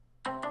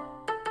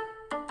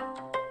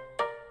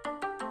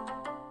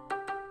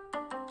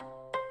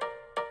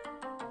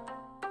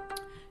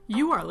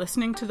You are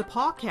listening to the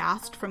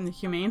PawCast from the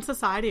Humane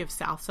Society of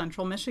South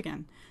Central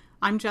Michigan.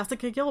 I'm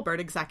Jessica Gilbert,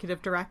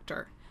 Executive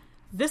Director.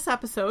 This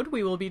episode,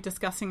 we will be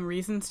discussing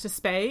reasons to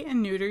spay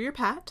and neuter your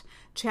pet,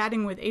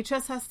 chatting with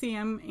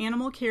HSSCM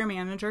Animal Care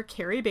Manager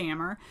Carrie,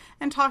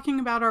 and talking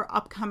about our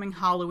upcoming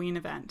Howl-O-Ween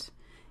event.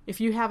 If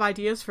you have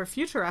ideas for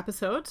future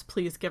episodes,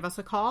 please give us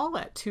a call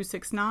at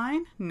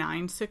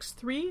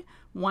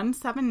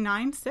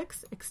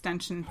 269-963-1796,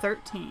 extension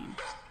 13.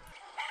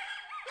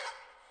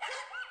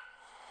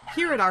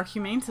 Here at our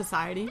Humane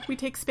Society, we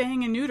take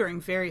spaying and neutering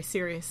very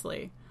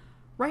seriously.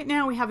 Right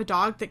now we have a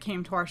dog that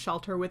came to our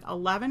shelter with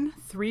 11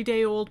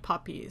 3-day-old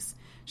puppies.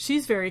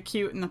 She's very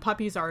cute and the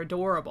puppies are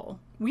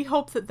adorable. We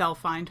hope that they'll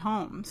find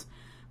homes.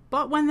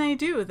 But when they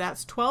do,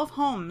 that's 12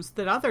 homes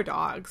that other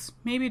dogs,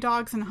 maybe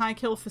dogs in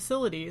high-kill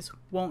facilities,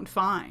 won't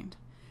find.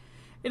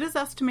 It is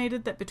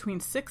estimated that between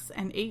 6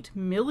 and 8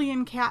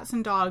 million cats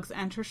and dogs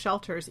enter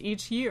shelters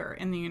each year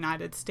in the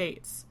United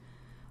States.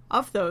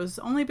 Of those,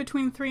 only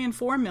between 3 and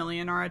 4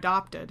 million are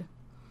adopted.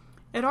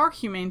 At our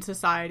Humane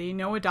Society,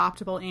 no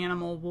adoptable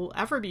animal will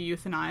ever be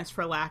euthanized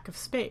for lack of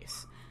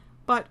space.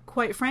 But,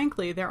 quite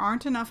frankly, there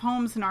aren't enough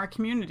homes in our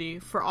community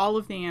for all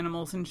of the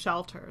animals in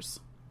shelters.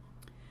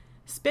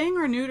 Spaying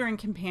or neutering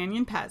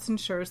companion pets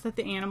ensures that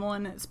the animal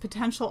and its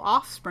potential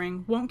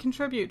offspring won't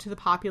contribute to the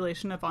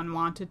population of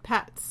unwanted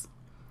pets.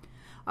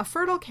 A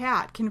fertile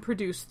cat can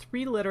produce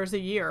 3 litters a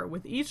year,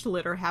 with each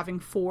litter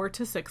having 4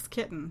 to 6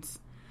 kittens.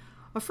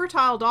 A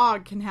fertile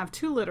dog can have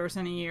 2 litters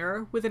in a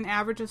year, with an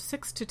average of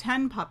 6 to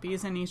 10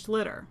 puppies in each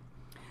litter.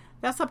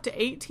 That's up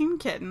to 18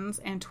 kittens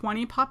and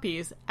 20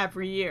 puppies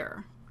every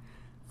year.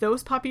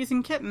 Those puppies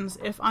and kittens,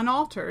 if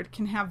unaltered,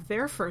 can have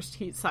their first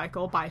heat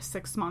cycle by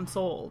 6 months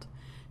old.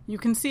 You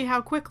can see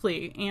how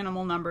quickly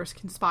animal numbers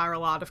can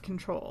spiral out of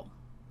control.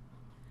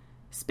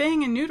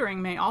 Spaying and neutering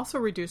may also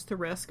reduce the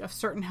risk of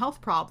certain health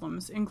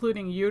problems,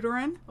 including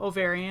uterine,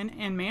 ovarian,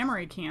 and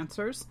mammary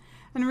cancers,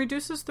 and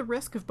reduces the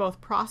risk of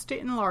both prostate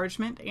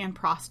enlargement and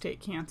prostate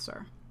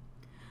cancer.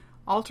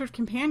 Altered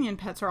companion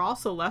pets are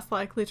also less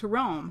likely to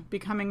roam,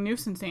 becoming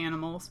nuisance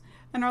animals,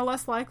 and are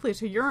less likely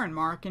to urine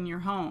mark in your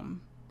home.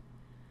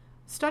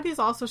 Studies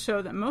also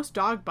show that most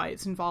dog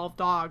bites involve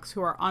dogs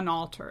who are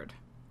unaltered.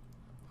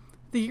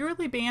 The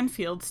yearly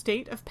Banfield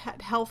State of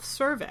Pet Health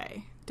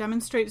Survey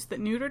demonstrates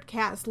that neutered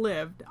cats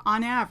lived,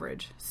 on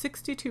average,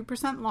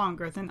 62%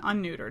 longer than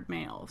unneutered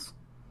males.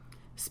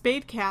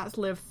 Spayed cats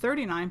live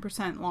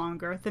 39%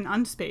 longer than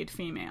unspayed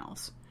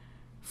females.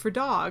 For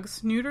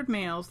dogs, neutered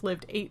males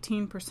lived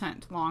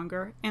 18%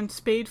 longer, and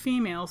spayed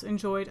females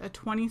enjoyed a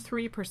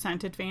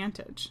 23%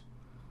 advantage.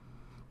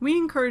 We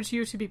encourage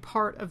you to be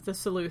part of the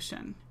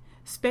solution.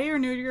 Spay or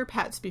neuter your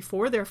pets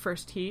before their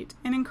first heat,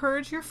 and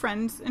encourage your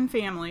friends and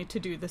family to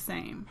do the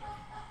same.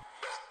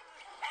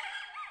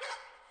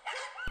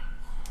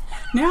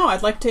 Now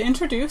I'd like to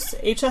introduce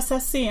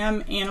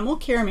HSSCM Animal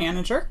Care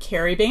Manager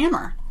Carrie.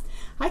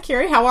 Hi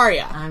Carrie, how are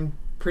you? I'm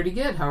pretty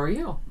good. How are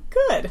you?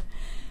 Good.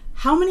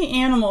 How many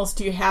animals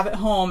do you have at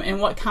home, and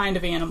what kind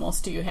of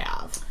animals do you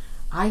have?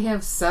 I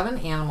have 7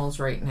 animals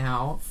right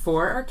now.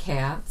 4 are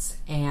cats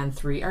and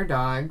 3 are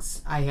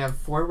dogs. I have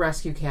 4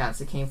 rescue cats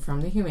that came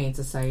from the Humane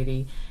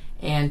Society,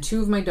 and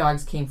 2 of my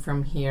dogs came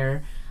from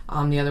here.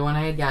 The other one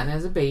I had gotten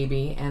as a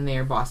baby, and they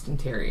are Boston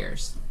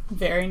Terriers.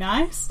 Very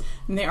nice.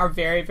 And they are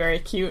very, very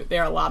cute.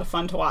 They're a lot of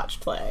fun to watch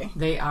play.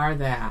 They are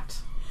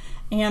that.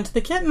 And the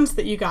kittens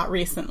that you got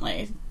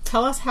recently,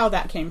 tell us how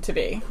that came to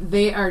be.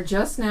 They are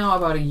just now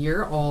about a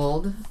year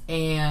old,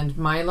 and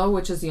Milo,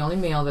 which is the only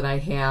male that I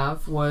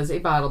have, was a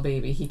bottle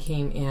baby. He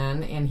came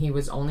in, and he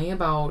was only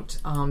about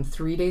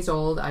 3 days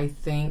old, I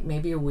think,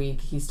 maybe a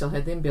week. He still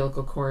had the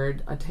umbilical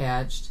cord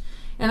attached,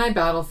 and I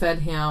bottle fed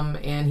him,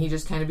 and he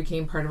just kind of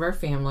became part of our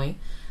family.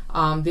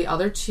 The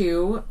other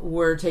 2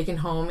 were taken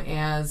home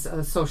as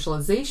a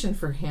socialization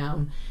for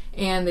him,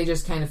 and they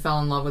just kind of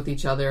fell in love with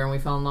each other, and we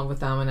fell in love with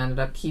them and ended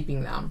up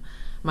keeping them.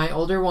 My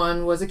older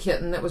one was a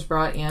kitten that was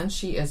brought in.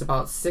 She is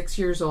about 6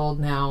 years old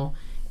now,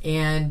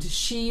 and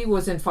she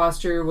was in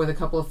foster with a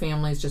couple of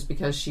families just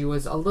because she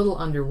was a little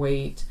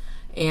underweight,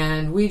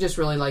 and we just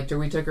really liked her.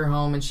 We took her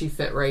home, and she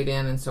fit right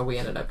in, and so we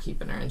ended up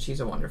keeping her, and she's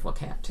a wonderful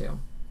cat, too.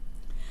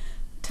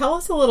 Tell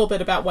us a little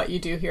bit about what you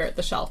do here at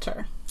the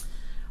shelter.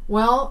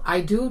 Well,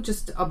 I do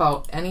just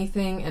about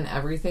anything and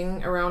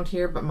everything around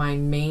here, but my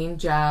main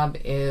job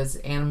is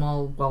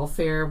animal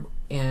welfare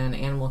and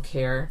animal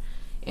care.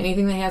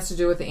 Anything that has to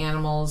do with the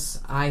animals,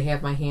 I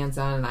have my hands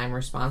on and I'm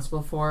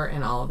responsible for,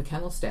 and all of the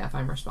kennel staff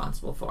I'm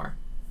responsible for.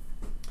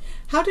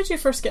 How did you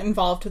first get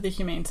involved with the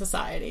Humane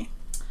Society?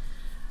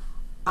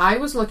 I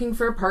was looking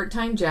for a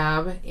part-time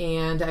job,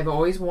 and I've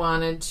always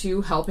wanted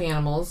to help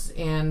animals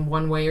in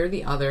one way or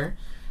the other.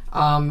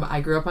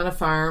 I grew up on a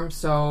farm,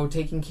 so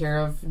taking care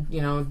of,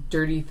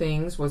 dirty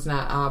things was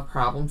not a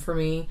problem for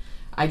me.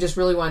 I just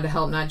really wanted to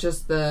help not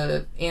just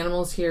the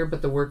animals here,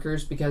 but the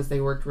workers, because they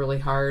worked really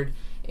hard,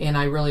 and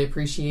I really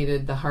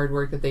appreciated the hard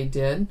work that they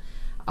did.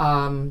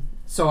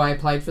 So I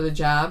applied for the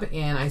job,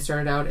 and I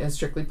started out as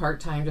strictly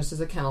part-time, just as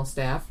a kennel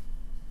staff.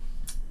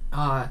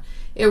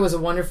 It was a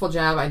wonderful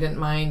job. I didn't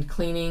mind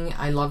cleaning.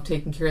 I loved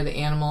taking care of the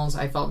animals.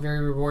 I felt very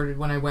rewarded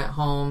when I went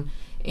home,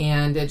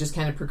 and it just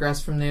kind of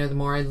progressed from there. The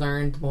more I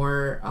learned, the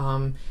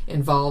more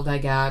involved I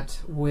got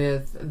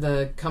with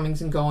the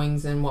comings and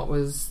goings and what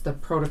was the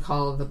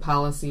protocol of the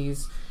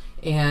policies,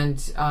 and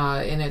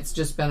it's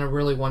just been a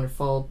really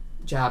wonderful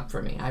job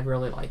for me. I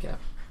really like it.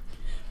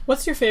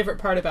 What's your favorite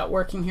part about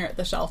working here at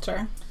the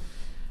shelter?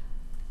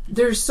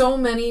 There's so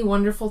many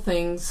wonderful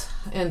things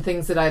and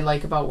things that I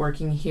like about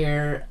working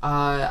here.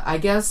 I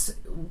guess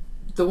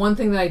the one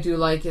thing that I do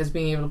like is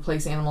being able to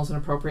place animals in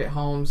appropriate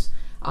homes,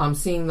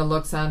 seeing the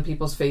looks on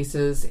people's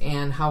faces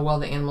and how well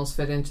the animals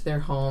fit into their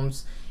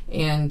homes,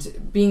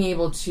 and being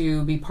able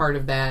to be part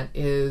of that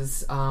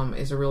is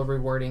a real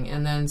rewarding.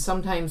 And then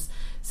sometimes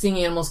seeing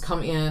animals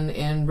come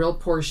in real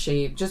poor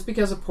shape just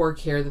because of poor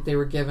care that they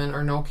were given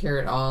or no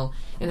care at all,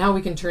 and how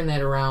we can turn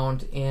that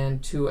around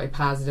into a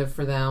positive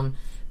for them,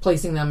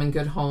 placing them in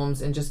good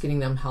homes and just getting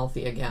them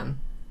healthy again.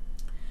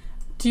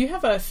 Do you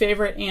have a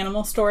favorite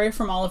animal story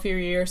from all of your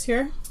years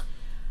here?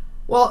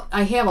 Well,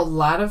 I have a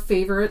lot of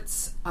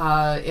favorites.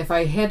 If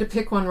I had to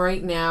pick one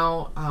right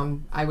now,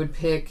 I would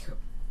pick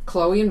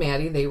Chloe and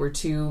Maddie. They were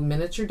two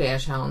miniature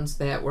dachshunds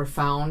that were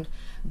found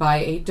by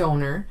a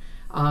donor.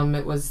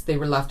 They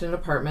were left in an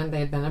apartment. They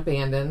had been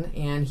abandoned,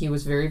 and he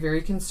was very,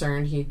 very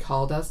concerned. He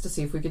called us to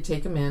see if we could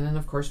take them in, and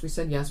of course we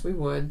said yes, we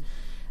would.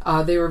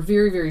 They were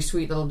very, very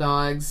sweet little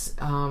dogs,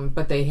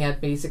 but they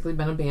had basically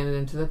been abandoned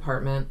into the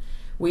apartment.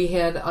 We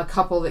had a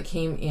couple that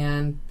came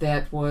in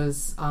that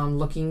was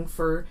looking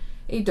for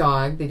a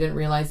dog. They didn't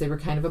realize they were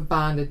kind of a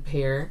bonded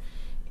pair,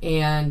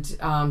 and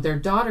their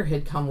daughter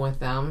had come with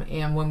them.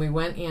 And when we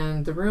went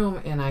in the room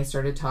and I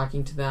started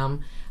talking to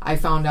them, I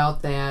found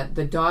out that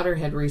the daughter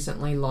had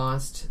recently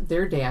lost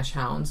their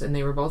dachshunds, and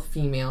they were both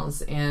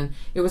females, and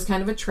it was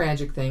kind of a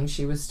tragic thing.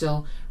 She was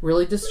still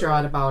really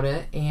distraught about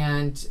it,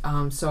 and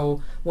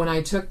so when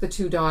I took the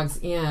two dogs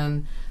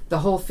in, the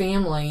whole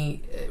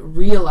family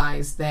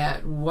realized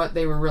that what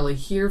they were really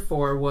here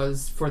for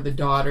was for the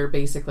daughter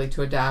basically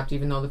to adopt,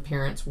 even though the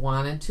parents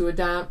wanted to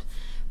adopt.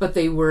 But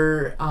they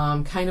were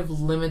kind of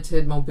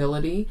limited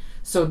mobility,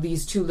 so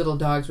these two little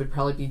dogs would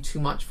probably be too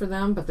much for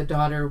them, but the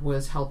daughter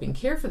was helping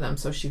care for them,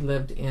 so she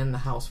lived in the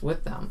house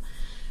with them.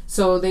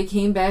 So they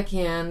came back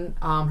in,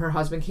 her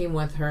husband came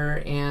with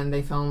her, and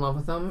they fell in love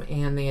with them,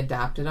 and they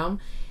adopted them.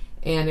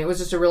 And it was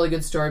just a really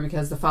good story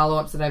because the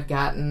follow-ups that I've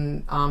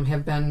gotten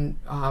have been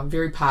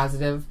very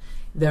positive.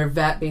 Their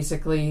vet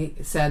basically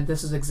said,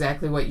 this is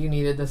exactly what you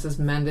needed, this has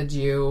mended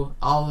you,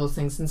 all those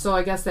things. And so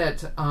I guess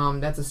that's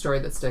a story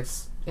that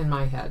sticks in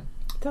my head.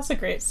 That's a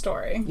great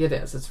story. It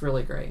is. It's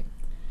really great.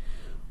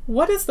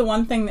 What is the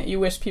one thing that you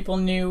wish people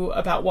knew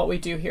about what we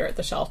do here at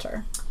the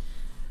shelter?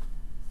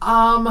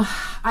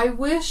 I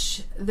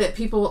wish that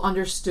people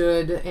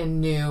understood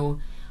and knew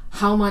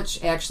how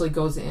much actually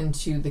goes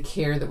into the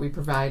care that we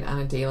provide on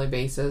a daily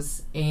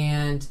basis,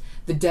 and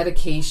the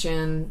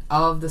dedication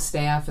of the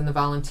staff and the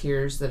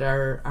volunteers that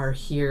are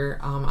here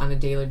on a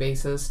daily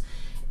basis,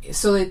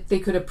 so that they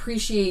could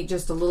appreciate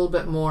just a little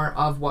bit more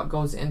of what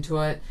goes into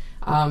it.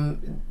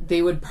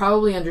 They would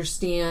probably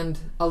understand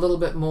a little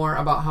bit more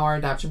about how our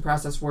adoption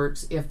process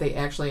works if they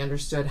actually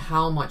understood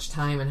how much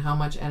time and how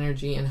much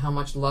energy and how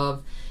much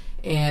love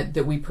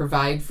that we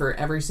provide for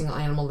every single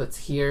animal that's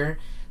here,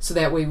 so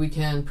that way we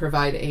can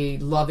provide a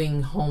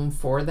loving home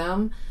for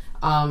them,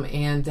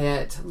 and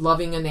that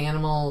loving an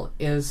animal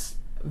is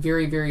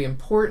very, very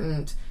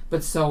important,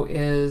 but so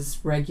is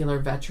regular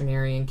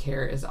veterinarian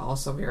care is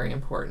also very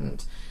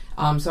important.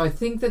 So I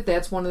think that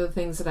that's one of the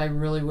things that I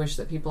really wish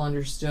that people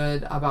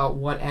understood about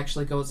what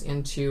actually goes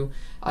into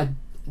a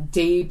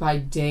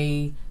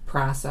day-by-day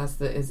process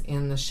that is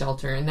in the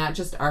shelter, and not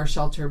just our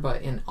shelter,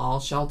 but in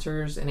all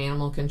shelters and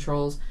animal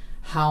controls.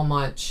 How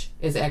much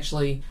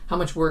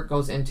work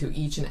goes into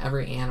each and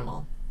every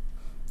animal.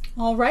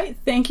 All right.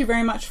 Thank you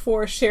very much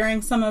for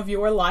sharing some of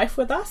your life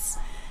with us.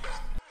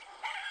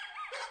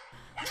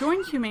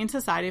 Join Humane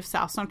Society of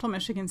South Central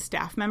Michigan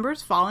staff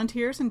members,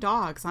 volunteers, and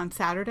dogs on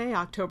Saturday,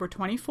 October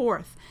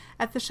 24th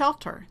at the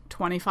shelter,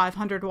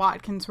 2500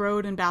 Watkins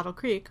Road in Battle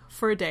Creek,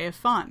 for a day of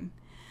fun.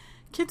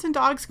 Kids and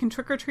dogs can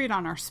trick-or-treat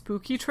on our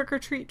spooky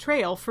trick-or-treat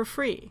trail for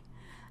free.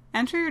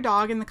 Enter your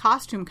dog in the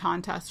costume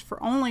contest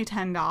for only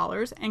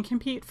 $10 and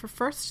compete for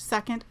first,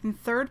 second, and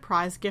third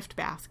prize gift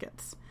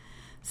baskets.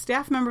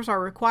 Staff members are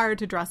required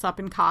to dress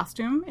up in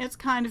costume. It's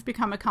kind of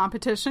become a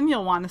competition.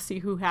 You'll want to see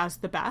who has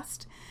the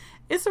best.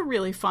 It's a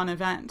really fun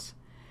event.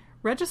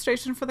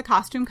 Registration for the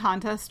costume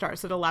contest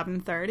starts at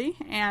 11:30,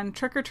 and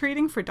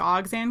trick-or-treating for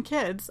dogs and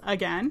kids,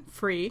 again,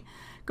 free,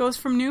 goes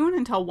from noon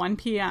until 1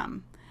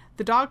 p.m.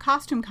 The dog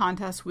costume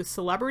contest with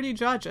celebrity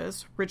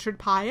judges Richard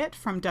Pyatt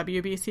from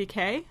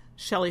WBCK,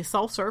 Shelley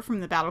Sulser from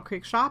the Battle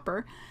Creek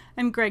Shopper,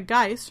 and Greg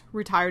Geis,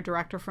 retired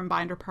director from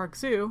Binder Park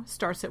Zoo,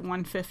 starts at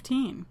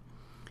 1:15.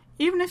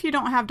 Even if you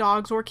don't have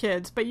dogs or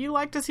kids, but you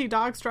like to see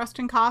dogs dressed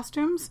in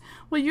costumes,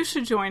 well, you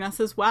should join us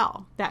as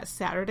well. That's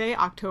Saturday,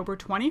 October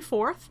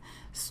 24th,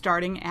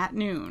 starting at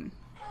noon.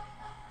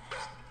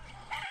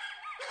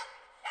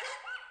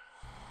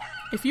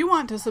 If you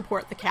want to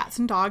support the cats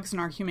and dogs in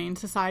our Humane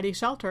Society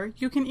shelter,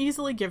 you can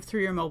easily give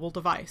through your mobile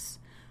device.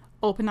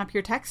 Open up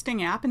your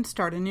texting app and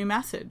start a new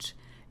message.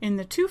 In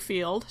the To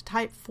field,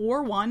 type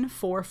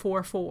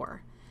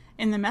 41444.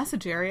 In the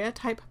message area,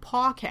 type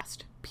PawCast,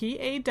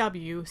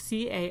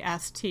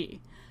 PAWCAST.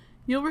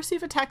 You'll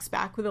receive a text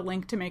back with a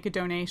link to make a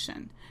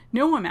donation.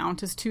 No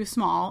amount is too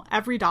small.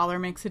 Every dollar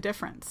makes a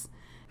difference.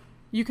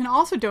 You can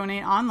also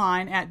donate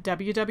online at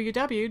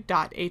www.hsscm.org,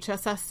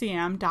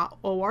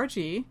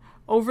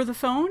 over the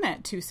phone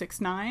at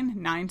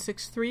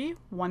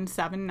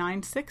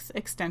 269-963-1796,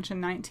 extension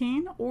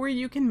 19, or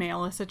you can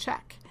mail us a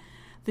check.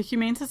 The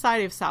Humane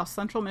Society of South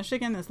Central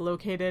Michigan is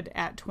located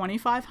at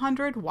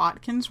 2500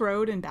 Watkins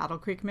Road in Battle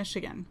Creek,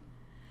 Michigan.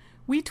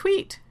 We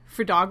tweet.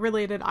 For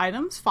dog-related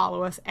items,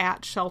 follow us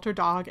at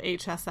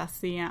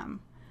ShelterDogHSSCM.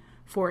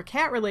 For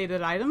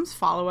cat-related items,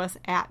 follow us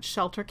at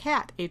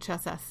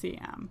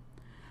ShelterCatHSSCM.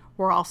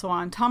 We're also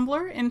on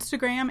Tumblr,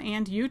 Instagram,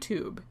 and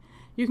YouTube.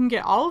 You can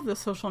get all of the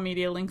social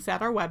media links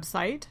at our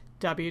website,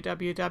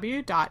 www.hsscm.org.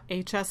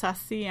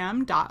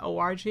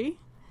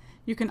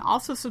 You can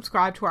also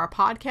subscribe to our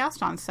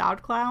podcast on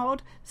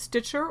SoundCloud,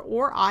 Stitcher,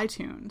 or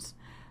iTunes.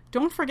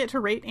 Don't forget to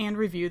rate and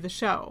review the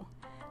show.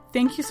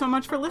 Thank you so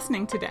much for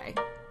listening today.